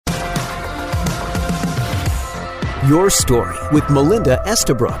Your Story with Melinda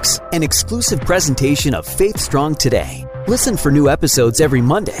Estabrooks, an exclusive presentation of Faith Strong Today. Listen for new episodes every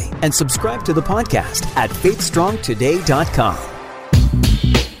Monday and subscribe to the podcast at faithstrongtoday.com.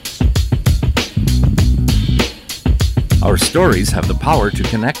 Our stories have the power to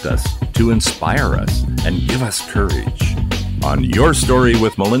connect us, to inspire us, and give us courage. On Your Story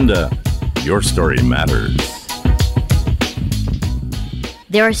with Melinda, your story matters.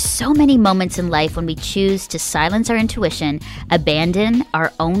 There are so many moments in life when we choose to silence our intuition, abandon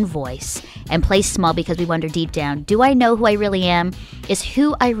our own voice, and play small because we wonder deep down, do I know who I really am? Is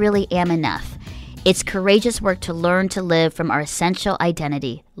who I really am enough? It's courageous work to learn to live from our essential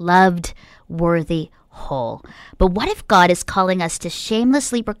identity, loved, worthy, whole. But what if God is calling us to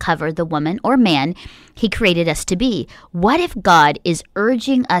shamelessly recover the woman or man He created us to be? What if God is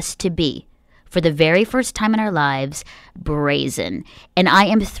urging us to be, for the very first time in our lives, brazen? And I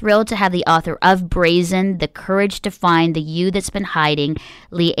am thrilled to have the author of Brazen, The Courage to Find the You That's Been Hiding,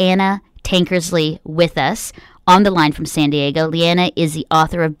 Leanna Tankersley, with us on the line from San Diego. Leanna is the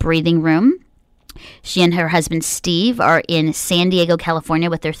author of Breathing Room. She and her husband, Steve, are in San Diego, California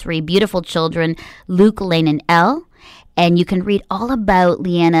with their 3 beautiful children, Luke, Lane, and Elle. And you can read all about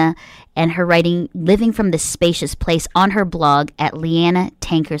Leanna and her writing, Living from this Spacious Place, on her blog at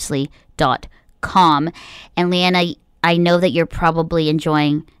leannatankersley.com. And Leanna, I know that you're probably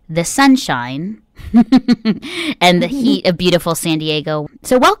enjoying the sunshine and the heat of beautiful San Diego.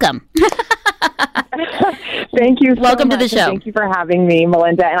 So welcome. Thank you so Welcome much, to the show. Thank you for having me,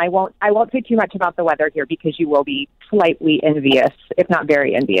 Melinda. And I won't say too much about the weather here because you will be slightly envious, if not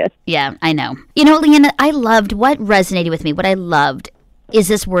very envious. Yeah, I know. You know, Leanna, I loved what resonated with me. What I loved is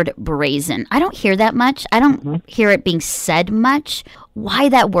this word brazen. I don't hear that much. I don't hear it being said much. Why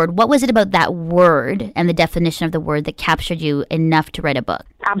that word? What was it about that word and the definition of the word that captured you enough to write a book?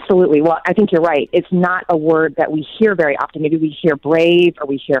 Absolutely. Well, I think you're right. It's not a word that we hear very often. Maybe we hear brave or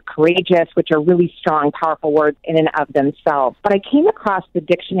we hear courageous, which are really strong, powerful words in and of themselves. But I came across the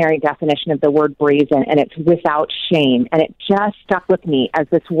dictionary definition of the word brazen, and it's without shame. And it just stuck with me as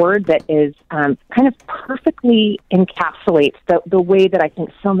this word that is kind of perfectly encapsulates the way that I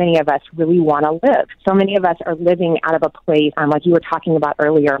think so many of us really want to live. So many of us are living out of a place, like you were talking about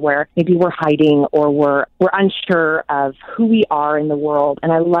earlier, where maybe we're hiding or we're unsure of who we are in the world.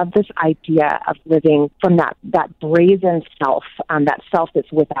 And I love this idea of living from that brazen self, that self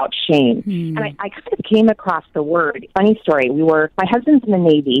that's without shame. And I kind of came across the word. Funny story. My husband's in the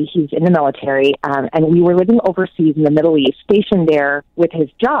Navy. He's in the military, and we were living overseas in the Middle East, stationed there with his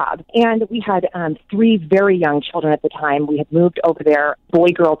job. And we had 3 very young children at the time. We had moved over there,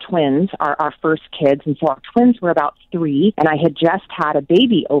 boy-girl twins, our first kids. And so our twins were about 3, and I had just had a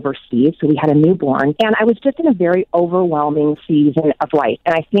baby overseas, so we had a newborn. And I was just in a very overwhelming season of life.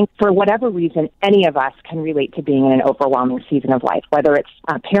 And I think for whatever reason, any of us can relate to being in an overwhelming season of life, whether it's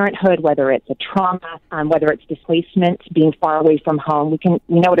parenthood, whether it's a trauma, whether it's displacement, being far away from home.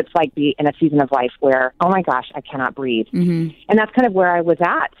 We know what it's like to be in a season of life where, oh my gosh, I cannot breathe. And that's kind of where I was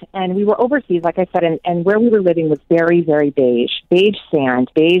at. And we were overseas, like I said, and where we were living was very, very beige. Beige sand,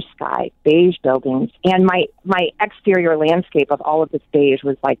 beige sky, beige buildings. And my exterior landscape of all of this beige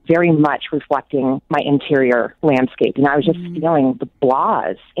was like very much reflecting my interior landscape. And I was just feeling the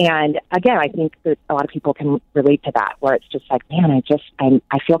blahs. And again, I think that a lot of people can relate to that, where it's just like, man, I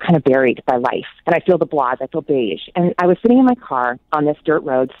feel kind of buried by life. And I feel the blahs, I feel beige. And I was sitting in my car on this dirt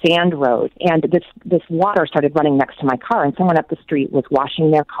road, sand road, and this water started running next to my car, and someone up the street was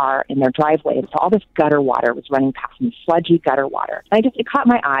washing their car in their driveway. And so all this gutter water was running past me, sludgy gutter water. And it caught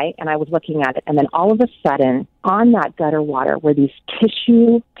my eye, and I was looking at it. And then all of a sudden, on that gutter water were these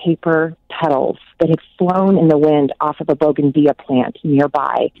tissue paper petals that had flown in the wind off of a bougainvillea plant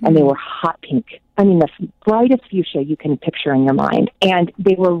nearby, and they were hot pink. I mean, the brightest fuchsia you can picture in your mind. And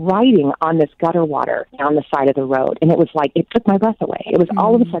they were riding on this gutter water down the side of the road. And it was like, it took my breath away. It was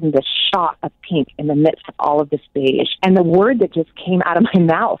all of a sudden this shot of pink in the midst of all of this beige. And the word that just came out of my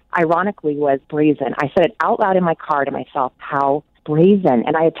mouth, ironically, was brazen. I said it out loud in my car to myself, how brazen.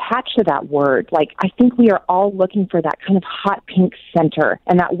 And I attached to that word, like, I think we are all looking for that kind of hot pink center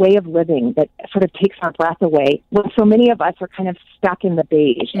and that way of living that sort of takes our breath away when so many of us are kind of stuck in the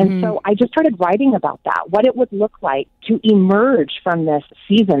beige. And so I just started writing about that, what it would look like to emerge from this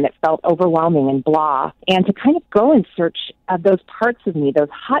season that felt overwhelming and blah, and to kind of go in search of those parts of me,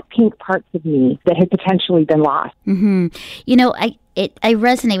 those hot pink parts of me that had potentially been lost. You know, I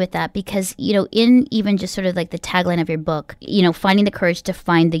resonate with that because, you know, in even just sort of like the tagline of your book, you know, finding the courage to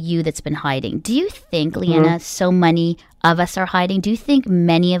find the you that's been hiding. Do you think, Leanna, so many of us are hiding? Do you think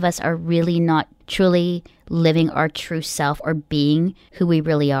many of us are really not truly living our true self or being who we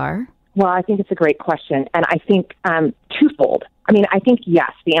really are? Well, I think it's a great question, and I think twofold. I mean, I think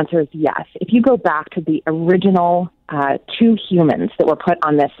yes, the answer is yes. If you go back to the original two humans that were put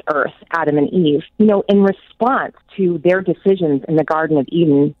on this earth, Adam and Eve, in response to their decisions in the Garden of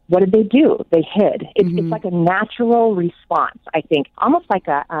Eden, what did they do? They hid. It's like a natural response, I think, almost like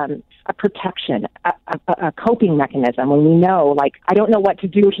a protection, a coping mechanism when we know, like, I don't know what to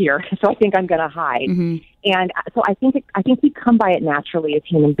do here, so I think I'm going to hide. And so I think we come by it naturally as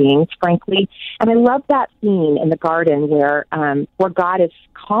human beings, frankly. And I love that scene in the garden where God is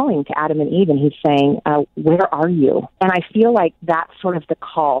calling to Adam and Eve, and he's saying, where are you? And I feel like that's sort of the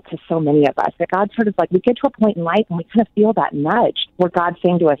call to so many of us, that God sort of like, we get to a point in life and we kind of feel that nudge where God's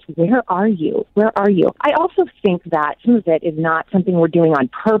saying to us, where are you? Where are you? I also think that some of it is not something we're doing on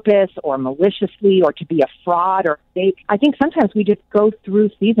purpose or maliciously or to be a fraud or fake. I think sometimes we just go through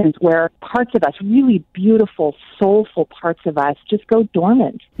seasons where parts of us, really beautiful, soulful parts of us, just go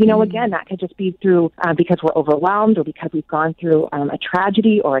dormant. Again, that could just be through because we're overwhelmed or because we've gone through a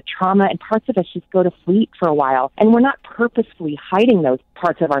tragedy or a trauma, and parts of us just go to sleep for a while. And we're not purposefully hiding those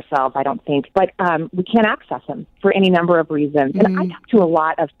parts of ourselves, I don't think, but we can't access them for any number of reasons. And I talk to a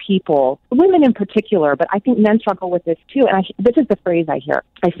lot of people, women in particular, but I think men struggle with this too. And this is the phrase I hear: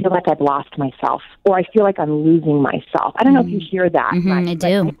 I feel like I've lost myself, or I feel like I'm losing myself. I don't know if you hear that. I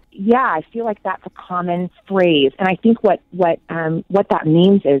do. I feel like that's a common phrase. And I think what that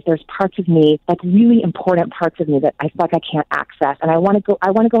means is there's parts of me, like really important parts of me, that I feel like I can't access, and I want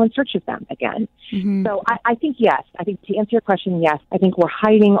to go in search of them again. So I think yes. I think to answer your question, yes. I think we're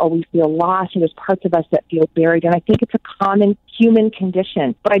hiding or we feel lost, and there's parts of us that feel buried. And I think it's a common human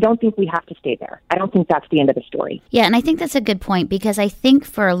condition, but I don't think we have to stay there. I don't think that's the end of the story. Yeah, and I think that's a good point, because I think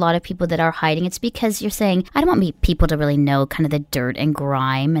for a lot of people that are hiding, it's because you're saying, I don't want people to really know kind of the dirt and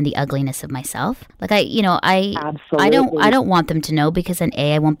grime and the ugliness of myself. Like I don't want them to know, because then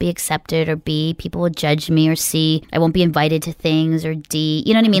A, I won't be accepted, or B, people will judge me, or C, I won't be invited to things, or D,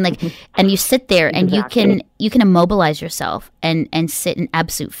 you know what I mean? Like, and you sit there and you can immobilize yourself and sit in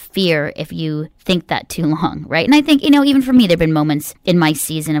absolute fear if you think that too long, right? And I think, even for me, there have been moments in my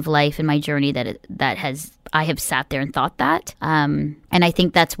season of life, in my journey, I have sat there and thought that. And I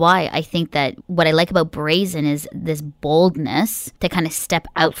think that's why I think that what I like about Brazen is this boldness to kind of step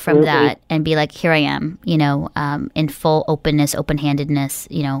out from that and be like, here I am, in full openness, open-handedness,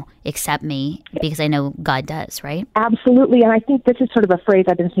 accept me, because I know God does, right? Absolutely. And I think this is sort of a phrase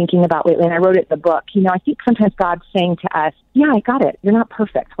I've been thinking about lately, and I wrote it in the book. I think sometimes God's saying to us, yeah, I got it. You're not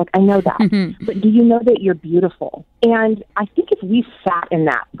perfect. Like, I know that. But do you know that you're beautiful? And I think if we sat in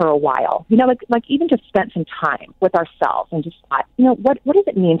that for a while, like even just spent some time with ourselves and just thought, what does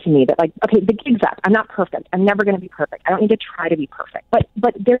it mean to me that, like, okay, the gig's up. I'm not perfect. I'm never going to be perfect. I don't need to try to be perfect.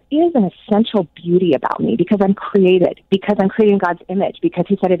 But there is an essential beauty about me, because I'm created, because I'm created in God's image, because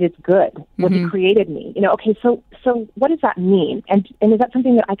he said it is good what he created me. Okay, so what does that mean? And is that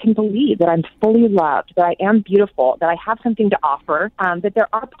something that I can believe, that I'm fully loved, that I am beautiful, that I have something to offer, that there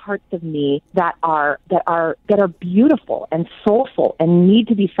are parts of me that are beautiful and soulful and need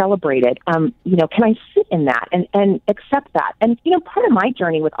to be celebrated? Can I sit in that and accept that? And part of my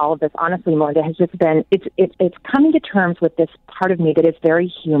journey with all of this, honestly, Melinda, has just been it's coming to terms with this part of me that is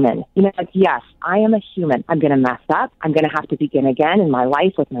very human. Like, yes, I am a human. I'm going to mess up. I'm going to have to begin again in my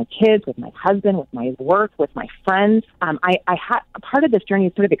life, with my kids, with my husband, with my work, with my friends. I had a part of this journey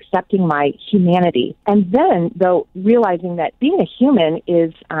is sort of accepting my humanity, and then though realizing that being a human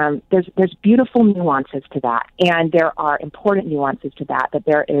is there's beautiful nuances to that, and there are important nuances to that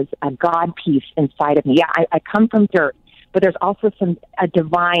there is a God piece inside of me. Yeah, I come from dirt, but there's also a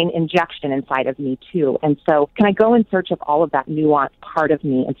divine injection inside of me too. And so can I go in search of all of that nuanced part of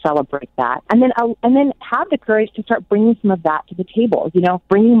me and celebrate that? And then have the courage to start bringing some of that to the table,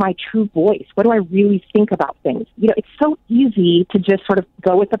 bringing my true voice. What do I really think about things? It's so easy to just sort of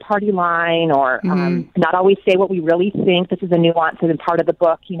go with the party line, or not always say what we really think. This is a nuance and part of the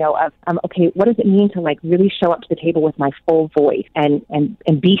book, okay, what does it mean to like really show up to the table with my full voice and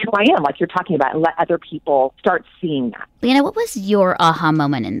be who I am, like you're talking about, and let other people start seeing that. Leanna, what was your aha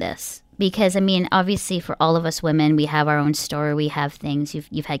moment in this? Because, I mean, obviously for all of us women, we have our own story. We have things.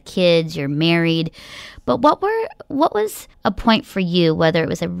 You've had kids. You're married. But what was a point for you, whether it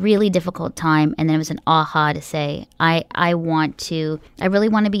was a really difficult time and then it was an aha to say, I really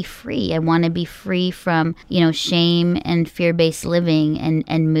want to be free. I want to be free from, shame and fear-based living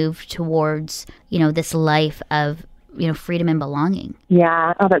and move towards, this life of, freedom and belonging.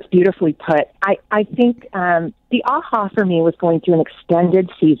 Yeah. Oh, that's beautifully put. I think The aha for me was going through an extended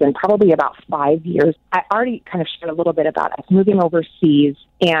season, probably about 5 years. I already kind of shared a little bit about us moving overseas,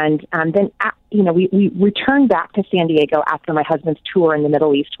 and then we returned back to San Diego after my husband's tour in the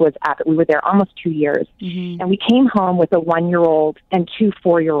Middle East was up. We were there almost 2 years, and we came home with a 1-year-old and 2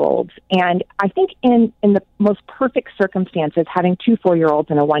 4-year-olds. And I think in the most perfect circumstances, having 2 4-year-olds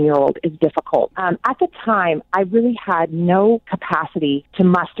and a 1-year-old is difficult. At the time, I really had no capacity to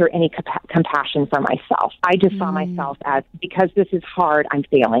muster any compassion for myself. I just saw myself as, because this is hard, I'm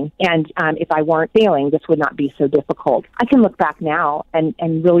failing. And if I weren't failing, this would not be so difficult. I can look back now and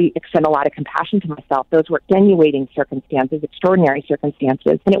really extend a lot of compassion to myself. Those were extenuating circumstances, extraordinary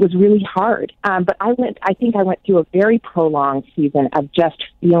circumstances, and it was really hard. But I think I went through a very prolonged season of just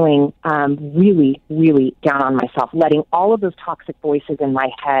feeling really, really down on myself, letting all of those toxic voices in my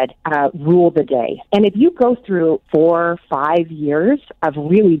head rule the day. And if you go through 4 or 5 years of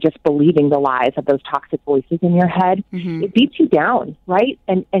really just believing the lies of those toxic voices in your head, it beats you down, right?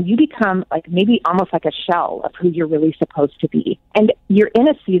 And you become like maybe almost like a shell of who you're really supposed to be. And you're in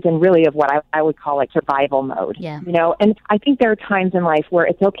a season really of what I would call like survival mode, and I think there are times in life where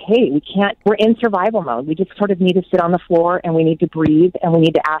it's okay. We're in survival mode. We just sort of need to sit on the floor and we need to breathe and we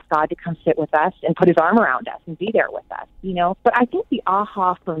need to ask God to come sit with us and put his arm around us and be there with us, But I think the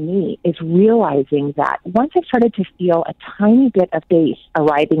aha for me is realizing that once I started to feel a tiny bit of space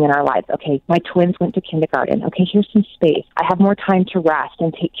arriving in our lives, okay, my twins went to kindergarten. Okay, here's some space. I have more time to rest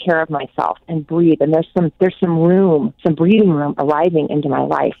and take care of myself and breathe. And there's some room, some breathing room arriving into my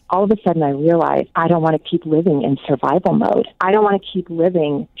life. All of a sudden I realized I don't want to keep living in survival mode. I don't want to keep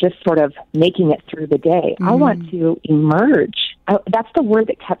living just sort of making it through the day. I want to emerge. That's the word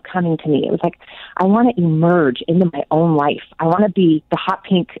that kept coming to me. It was like, I want to emerge into my own life. I want to be the hot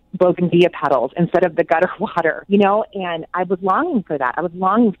pink bougainvillea petals instead of the gutter water, and I was longing for that. I was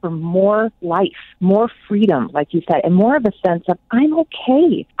longing for more life, more freedom, like you said, and more of a sense of I'm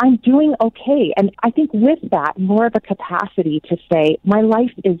okay. I'm doing okay. And I think with that, more of a capacity to say, my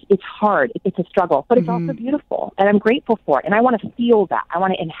life it's hard. It's a struggle, but it's also beautiful. And I'm grateful for it. And I want to feel that. I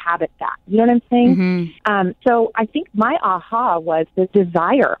want to inhabit that. You know what I'm saying? So I think my aha was this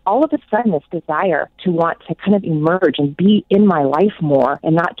desire, all of a sudden this desire to want to kind of emerge and be in my life more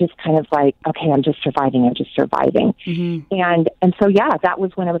and not just kind of like, okay, I'm just surviving. And so, that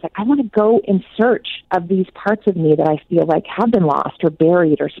was when I was like, I want to go in search of these parts of me that I feel like have been lost or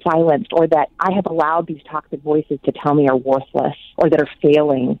buried or silenced, or that I have allowed these toxic voices to tell me are worthless or that are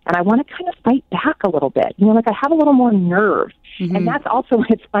failing. And I want to kind of fight back a little bit. Like I have a little more nerve. And that's also,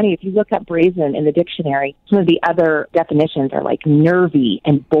 it's funny, if you look up brazen in the dictionary, some of the other definitions are like nervy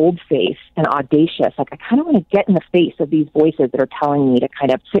and bold-faced and audacious. Like I kind of want to get in the face of these voices that are telling me to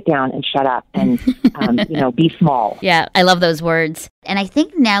kind of sit down and shut up and, be small. Yeah, I love those words. And I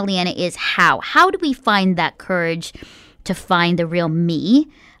think now, Leanna, is how. How do we find that courage to find the real me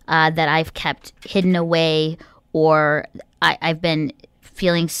that I've kept hidden away, or I've been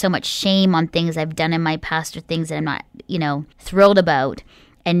feeling so much shame on things I've done in my past or things that I'm not, thrilled about.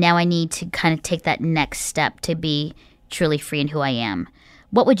 And now I need to kind of take that next step to be truly free in who I am.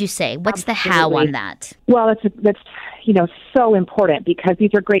 What would you say? What's the how on that? Well, that's so important, because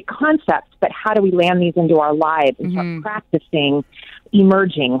these are great concepts, but how do we land these into our lives and start practicing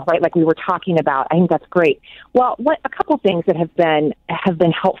emerging, right? Like we were talking about. I think that's great. Well, a couple things that have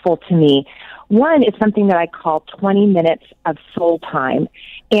been helpful to me. One is something that I call 20 minutes of soul time.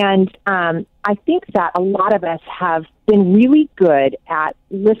 And I think that a lot of us have been really good at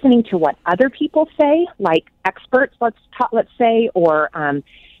listening to what other people say, like experts, let's say, or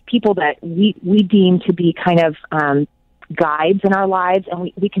people that we deem to be kind of guides in our lives.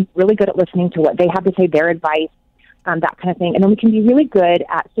 And we can be really good at listening to what they have to say, their advice, that kind of thing. And then we can be really good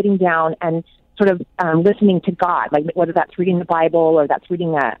at sitting down and sort of listening to God, like whether that's reading the Bible or that's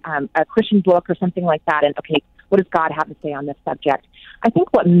reading a Christian book or something like that. And, okay, what does God have to say on this subject? I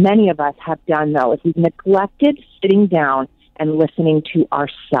think what many of us have done, though, is we've neglected sitting down and listening to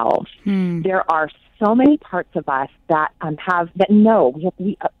ourselves. There are so many parts of us that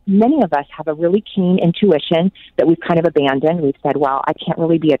many of us have a really keen intuition that we've kind of abandoned. We've said, well, I can't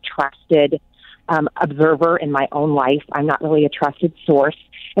really be a trusted observer in my own life. I'm not really a trusted source.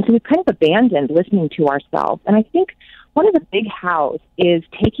 And so we've kind of abandoned listening to ourselves. And I think one of the big hows is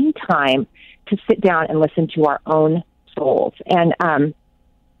taking time to sit down and listen to our own souls. And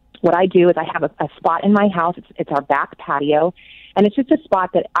what I do is I have a spot in my house. It's our back patio. And it's just a spot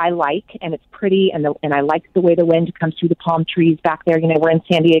that I like, and it's pretty, and I like the way the wind comes through the palm trees back there. We're in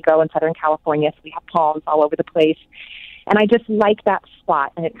San Diego in Southern California, so we have palms all over the place. And I just like that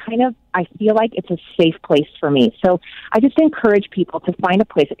spot, and I feel like it's a safe place for me. So I just encourage people to find a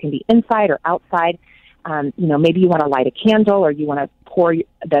place. It can be inside or outside, maybe you want to light a candle, or you want to pour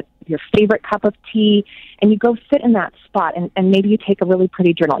your favorite cup of tea, and you go sit in that spot, and maybe you take a really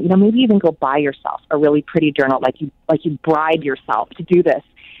pretty journal. Maybe you even go buy yourself a really pretty journal, like you bribe yourself to do this.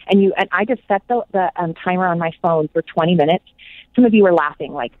 And I just set the timer on my phone for 20 minutes. Some of you are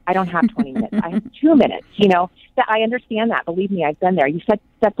laughing, like, I don't have 20 minutes. I have 2 minutes, That I understand that. Believe me, I've been there. You set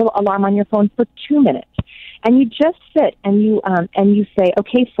the alarm on your phone for 2 minutes. And you just sit and you say,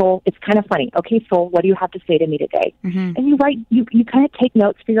 okay, soul, it's kind of funny. Okay, soul, what do you have to say to me today? Mm-hmm. And you write, you kind of take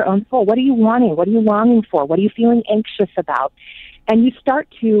notes for your own soul. What are you wanting? What are you longing for? What are you feeling anxious about? And you start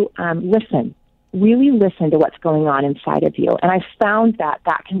to listen, really listen to what's going on inside of you. And I found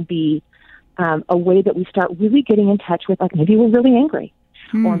that can be a way that we start really getting in touch with, like, maybe we're really angry,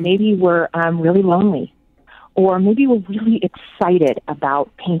 or maybe we're really lonely, or maybe we're really excited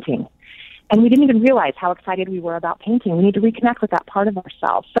about painting. And we didn't even realize how excited we were about painting. We need to reconnect with that part of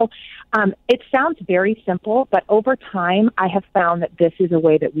ourselves. So it sounds very simple, but over time, I have found that this is a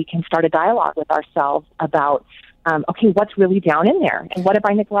way that we can start a dialogue with ourselves about, okay, what's really down in there? And what have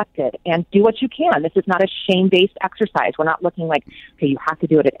I neglected? And do what you can. This is not a shame-based exercise. We're not looking like, okay, you have to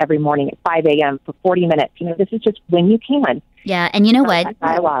do it every morning at 5 a.m. for 40 minutes. This is just when you can. Yeah, and you know what?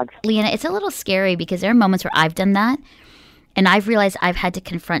 Dialogue. Leanna, it's a little scary because there are moments where I've done that. And I've realized I've had to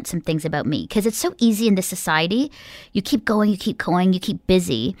confront some things about me because it's so easy in this society. You keep going, you keep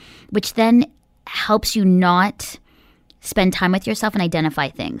busy, which then helps you not spend time with yourself and identify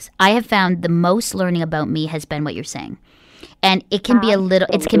things. I have found the most learning about me has been what you're saying. And it can be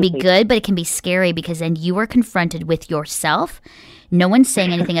it can be good, but it can be scary because then you are confronted with yourself. No one's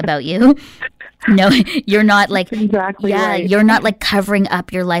saying anything about you. No, you're not like, exactly right. You're not like covering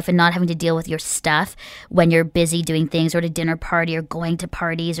up your life and not having to deal with your stuff when you're busy doing things or at a dinner party or going to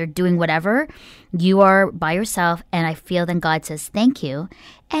parties or doing whatever. You are by yourself, and I feel then God says, thank you.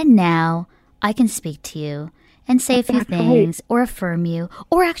 And now I can speak to you and say a few things or affirm you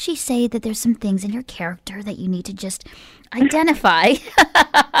or actually say that there's some things in your character that you need to just identify.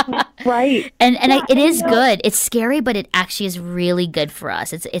 Right. And it is good. It's scary, but it actually is really good for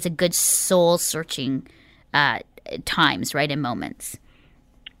us. It's a good soul searching times, right, in moments.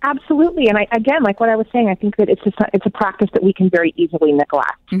 Absolutely. And again, like what I was saying, I think that it's a practice that we can very easily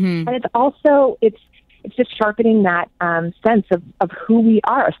neglect. Mm-hmm. And it's also, it's just sharpening that sense of who we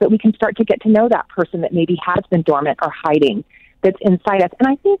are so that we can start to get to know that person that maybe has been dormant or hiding that's inside us. And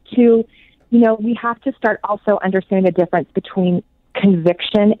I think, too, we have to start also understanding the difference between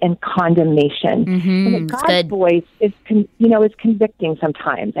conviction and condemnation. Mm-hmm. And that God's voice is convicting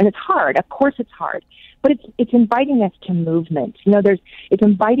sometimes. And it's hard. Of course it's hard. But it's inviting us to movement. It's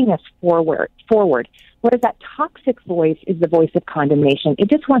inviting us forward. Whereas that toxic voice is the voice of condemnation. It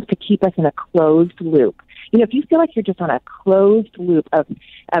just wants to keep us in a closed loop. If you feel like you're just on a closed loop of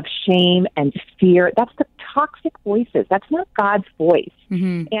shame and fear, that's the toxic voices. That's not God's voice.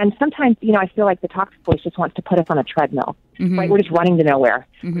 Mm-hmm. And sometimes, I feel like the toxic voice just wants to put us on a treadmill, mm-hmm. right? We're just running to nowhere.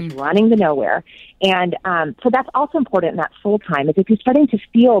 Mm-hmm. We're just running to nowhere. And so that's also important in that soul time, is if you're starting to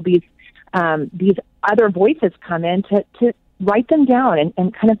feel these other voices come in, to write them down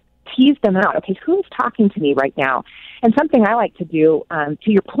and kind of tease them out. Okay, who's talking to me right now? And something I like to do, to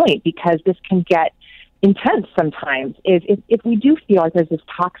your point, because this can get intense sometimes, is if we do feel like there's this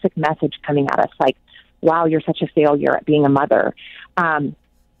toxic message coming at us, like, wow, you're such a failure at being a mother,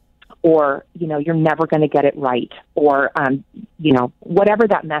 or, you're never going to get it right, or, whatever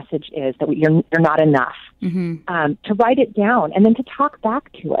that message is, that you're not enough, mm-hmm. To write it down and then to talk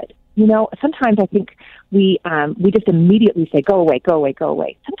back to it. Sometimes I think we just immediately say, go away, go away, go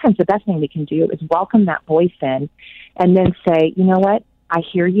away. Sometimes the best thing we can do is welcome that voice in and then say, you know what? I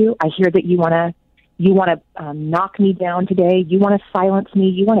hear you. I hear that you want to knock me down today. You want to silence me.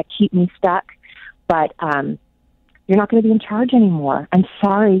 You want to keep me stuck. But you're not going to be in charge anymore. I'm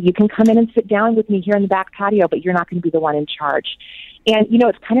sorry. You can come in and sit down with me here in the back patio, but you're not going to be the one in charge. And,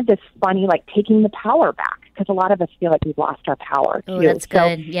 it's kind of this funny, like, taking the power back, because a lot of us feel like we've lost our power, too. Oh, that's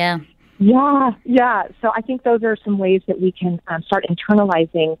good. Yeah. Yeah. So I think those are some ways that we can start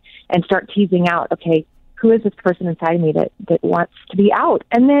internalizing and start teasing out, okay, who is this person inside of me that wants to be out?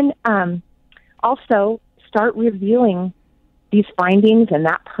 And then also start revealing these findings and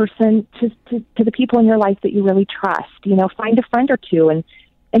that person to the people in your life that you really trust. Find a friend or two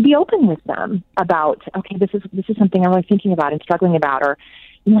and be open with them about, okay, this is something I'm really thinking about and struggling about, or,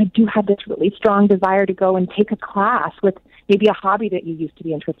 I do have this really strong desire to go and take a class with maybe a hobby that you used to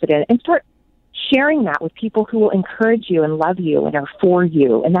be interested in, and start sharing that with people who will encourage you and love you and are for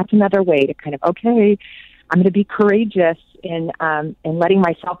you. And that's another way to kind of, okay, I'm going to be courageous in letting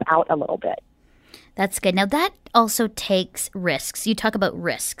myself out a little bit. That's good. Now, that also takes risks. You talk about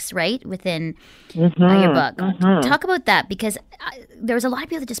risks, right, within your book. Talk about that, because there's a lot of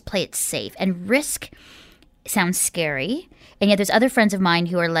people that just play it safe. And risk sounds scary. And yet there's other friends of mine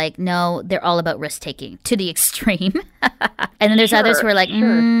who are like, no, they're all about risk-taking to the extreme. And then there's others who are like,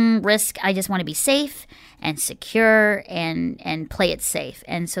 risk, I just want to be safe and secure and play it safe.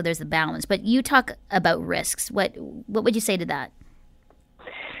 And so there's the balance. But you talk about risks. What would you say to that?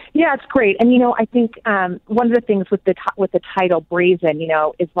 Yeah, it's great. And, I think one of the things with the title Brazen,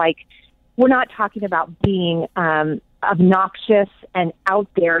 is like, we're not talking about being obnoxious and out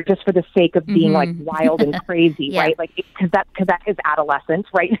there just for the sake of being like wild and crazy, right? Like, because that is adolescence,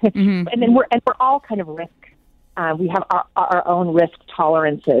 right? And then we're all kind of risk. We have our own risk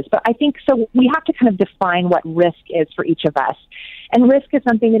tolerances. But I think so we have to kind of define what risk is for each of us. And risk is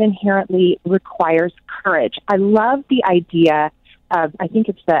something that inherently requires courage. I love the idea of, I think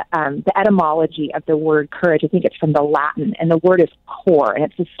it's the etymology of the word courage. I think it's from the Latin, and the word is cor, and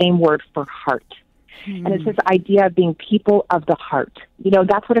it's the same word for heart. And it's this idea of being people of the heart.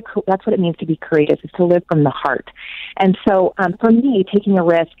 That's what it means to be courageous, is to live from the heart. And so for me, taking a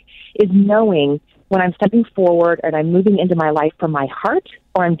risk is knowing when I'm stepping forward and I'm moving into my life from my heart,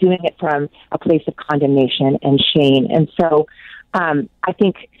 or I'm doing it from a place of condemnation and shame. And so I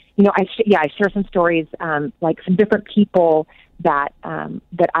think, I share some stories, like some different people that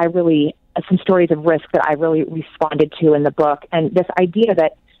I really, some stories of risk that I really responded to in the book. And this idea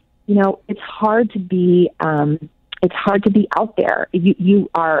that, it's hard to be out there. You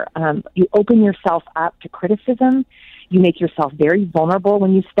open yourself up to criticism. You make yourself very vulnerable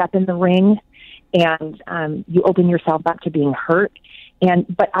when you step in the ring, and you open yourself up to being hurt.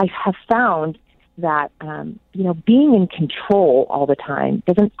 But I have found that, being in control all the time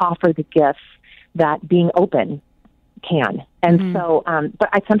doesn't offer the gifts that being open can. And so, but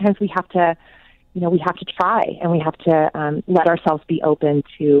sometimes we have to, try, and we have to let ourselves be open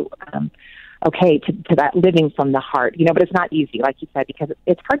to, to that living from the heart, but it's not easy, like you said, because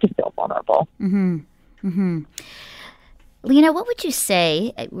it's hard to feel vulnerable. Lena, what would you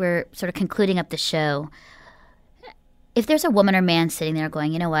say, we're sort of concluding up the show, if there's a woman or man sitting there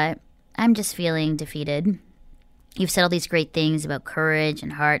going, you know what, I'm just feeling defeated. You've said all these great things about courage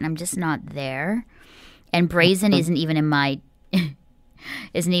and heart, and I'm just not there. And brazen isn't even in my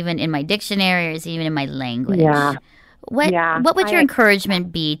dictionary, or isn't even in my language. What would your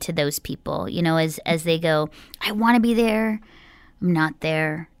encouragement be to those people, as they go, I want to be there, I'm not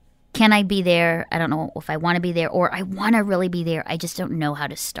there. Can I be there? I don't know if I want to be there, or I want to really be there, I just don't know how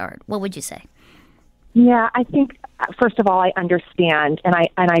to start. What would you say? Yeah, I think, first of all, I understand, and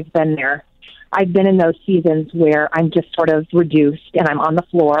I've been there. I've been in those seasons where I'm just sort of reduced, and I'm on the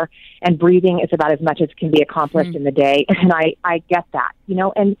floor, and breathing is about as much as can be accomplished in the day. And I get that,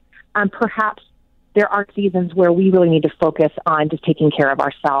 and perhaps there are seasons where we really need to focus on just taking care of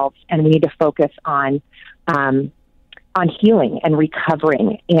ourselves, and we need to focus on healing and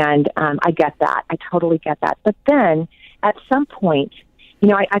recovering. And I get that. I totally get that. But then at some point,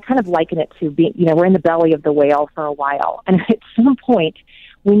 I kind of liken it to being, we're in the belly of the whale for a while. And at some point,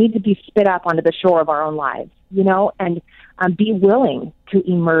 we need to be spit up onto the shore of our own lives, and be willing to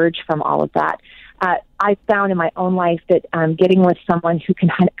emerge from all of that. I found in my own life that getting with someone who can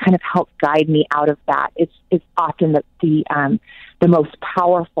kind of help guide me out of that is often the most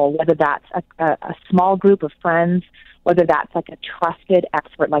powerful, whether that's a small group of friends, whether that's like a trusted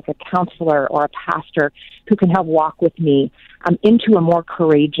expert, like a counselor or a pastor who can help walk with me into a more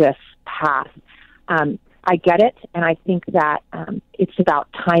courageous path. I get it, and I think that it's about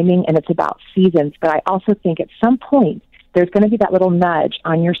timing and it's about seasons, but I also think at some point there's going to be that little nudge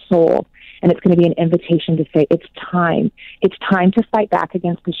on your soul, and it's going to be an invitation to say, it's time. It's time to fight back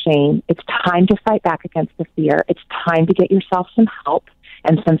against the shame. It's time to fight back against the fear. It's time to get yourself some help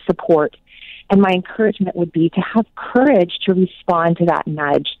and some support. And my encouragement would be to have courage to respond to that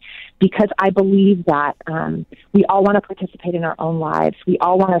nudge, because I believe that we all want to participate in our own lives. We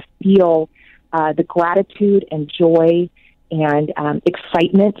all want to feel the gratitude and joy and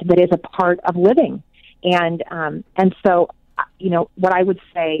excitement that is a part of living. And so, what I would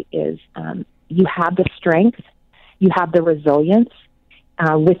say is you have the strength, you have the resilience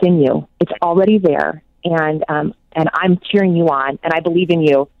within you. It's already there. And I'm cheering you on, and I believe in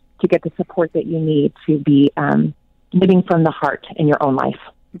you to get the support that you need to be living from the heart in your own life.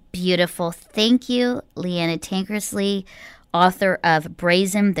 Beautiful. Thank you, Leanna Tankersley, author of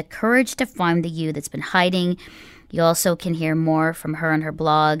Brazen, The Courage to Find the You That's Been Hiding. You also can hear more from her on her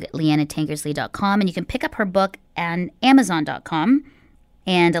blog, leannatankersley.com, and you can pick up her book on Amazon.com.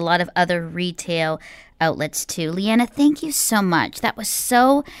 and a lot of other retail outlets too. Leanna, thank you so much. That was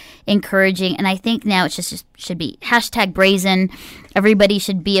so encouraging, and I think now it just should be #brazen. Everybody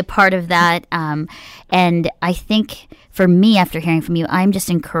should be a part of that, and I think for me, after hearing from you, I'm just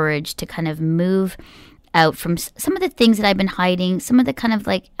encouraged to kind of move out from some of the things that I've been hiding, some of the kind of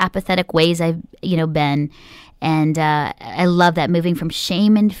like apathetic ways I've been. And I love that, moving from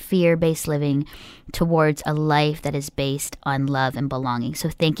shame and fear-based living towards a life that is based on love and belonging. So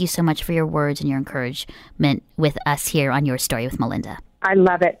thank you so much for your words and your encouragement with us here on Your Story with Melinda. I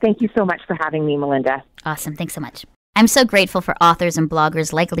love it. Thank you so much for having me, Melinda. Awesome. Thanks so much. I'm so grateful for authors and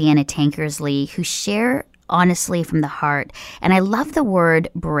bloggers like Leanna Tankersley who share honestly from the heart. And I love the word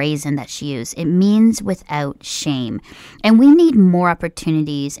brazen that she used. It means without shame. And we need more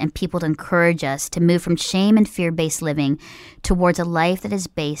opportunities and people to encourage us to move from shame and fear-based living towards a life that is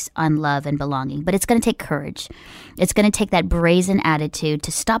based on love and belonging. But it's going to take courage. It's going to take that brazen attitude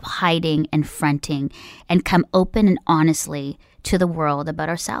to stop hiding and fronting and come open and honestly to the world about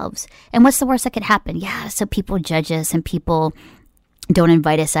ourselves. And what's the worst that could happen? Yeah, so people judge us and people don't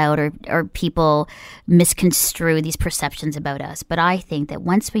invite us out, or people misconstrue these perceptions about us. But I think that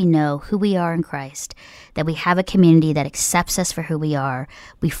once we know who we are in Christ, that we have a community that accepts us for who we are,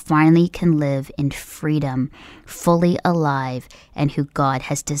 we finally can live in freedom, fully alive, and who God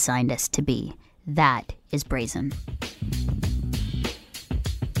has designed us to be. That is brazen.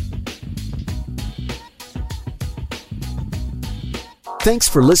 Thanks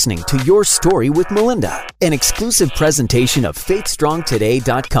for listening to Your Story with Melinda, an exclusive presentation of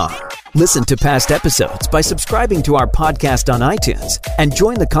faithstrongtoday.com. Listen to past episodes by subscribing to our podcast on iTunes and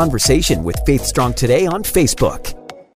join the conversation with Faith Strong Today on Facebook.